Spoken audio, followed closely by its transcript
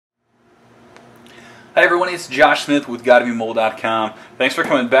Hi everyone, it's Josh Smith with GottaBeMobile.com. Thanks for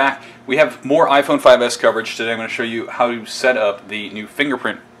coming back. We have more iPhone 5S coverage today. I'm going to show you how to set up the new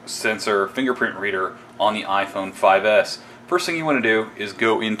fingerprint sensor, fingerprint reader on the iPhone 5S. First thing you want to do is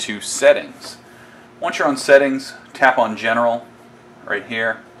go into Settings. Once you're on Settings, tap on General right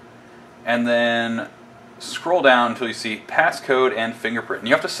here, and then scroll down until you see Passcode and Fingerprint. And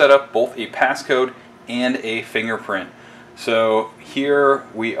you have to set up both a passcode and a fingerprint. So here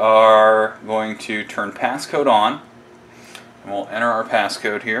we are going to turn passcode on, and we'll enter our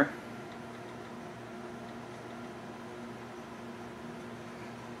passcode here.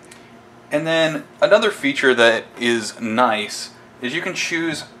 And then another feature that is nice is you can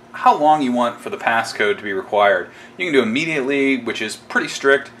choose how long you want for the passcode to be required. You can do immediately, which is pretty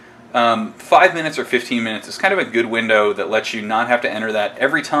strict. 5 minutes or 15 minutes is kind of a good window that lets you not have to enter that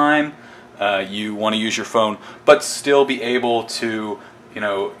every time you want to use your phone, but still be able to,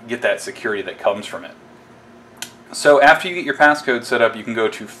 get that security that comes from it. So after you get your passcode set up, you can go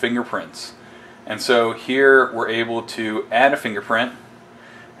to Fingerprints. And so here we're able to add a fingerprint.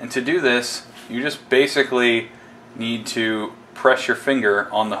 And to do this, you just basically need to press your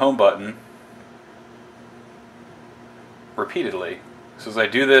finger on the home button repeatedly. So as I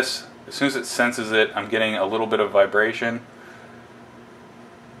do this, as soon as it senses it, I'm getting a little bit of vibration.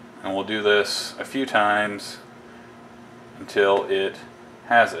 And we'll do this a few times until it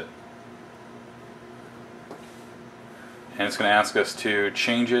has it. And it's going to ask us to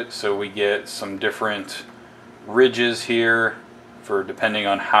change it, so we get some different ridges here for depending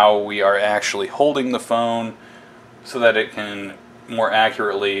on how we are actually holding the phone, so that it can more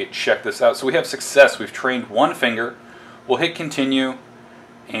accurately check this out. So we have success. We've trained one finger. We'll hit continue,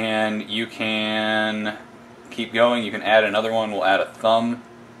 and you can keep going. You can add another one. We'll add a thumb.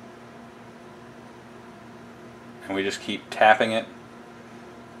 And we just keep tapping it,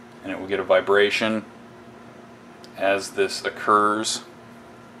 and it will get a vibration as this occurs.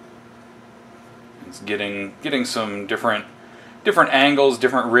 It's getting some different angles,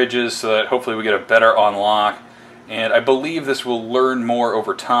 different ridges, so that hopefully we get a better unlock. And I believe this will learn more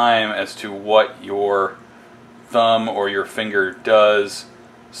over time as to what your thumb or your finger does,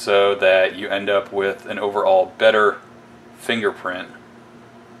 so that you end up with an overall better fingerprint.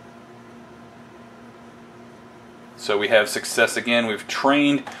 So we have success again. We've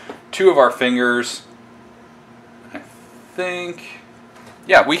trained 2 of our fingers. I think,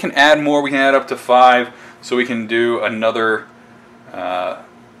 yeah, we can add more. We can add up to 5, so we can do another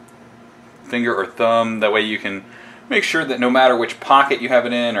finger or thumb. That way you can make sure that no matter which pocket you have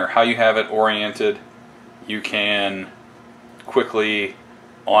it in or how you have it oriented, you can quickly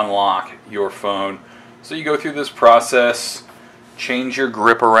unlock your phone. So you go through this process, change your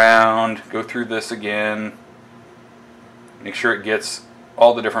grip around, go through this again. Make sure it gets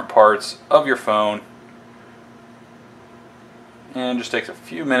all the different parts of your phone. And just takes a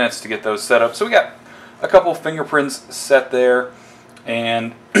few minutes to get those set up. So we got a couple fingerprints set there.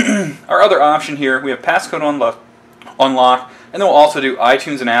 And our other option here, we have passcode unlock, and then we'll also do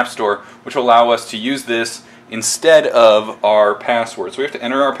iTunes and App Store, which will allow us to use this instead of our password. So we have to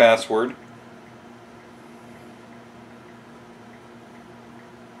enter our password.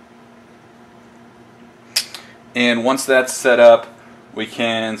 And once that's set up, we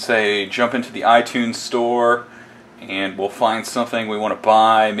can say jump into the iTunes store, and we'll find something we want to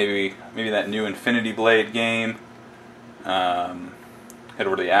buy. Maybe that new Infinity Blade game. Head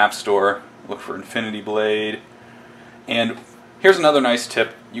over to the App Store, look for Infinity Blade. And here's another nice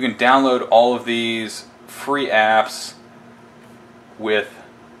tip: you can download all of these free apps with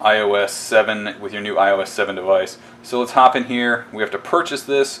iOS 7, with your new iOS 7 device. So let's hop in here. We have to purchase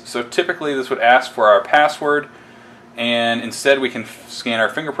this. So typically this would ask for our password, and instead we can scan our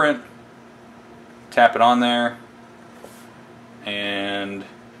fingerprint, tap it on there, and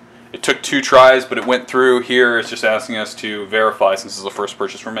it took 2 tries, but it went through. Here it's just asking us to verify, since this is the first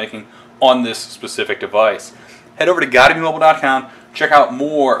purchase we're making on this specific device. Head over to GottaBeMobile.com, check out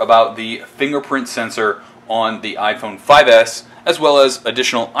more about the fingerprint sensor on the iPhone 5S, as well as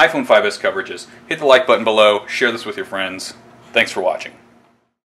additional iPhone 5S coverages. Hit the like button below, share this with your friends. Thanks for watching.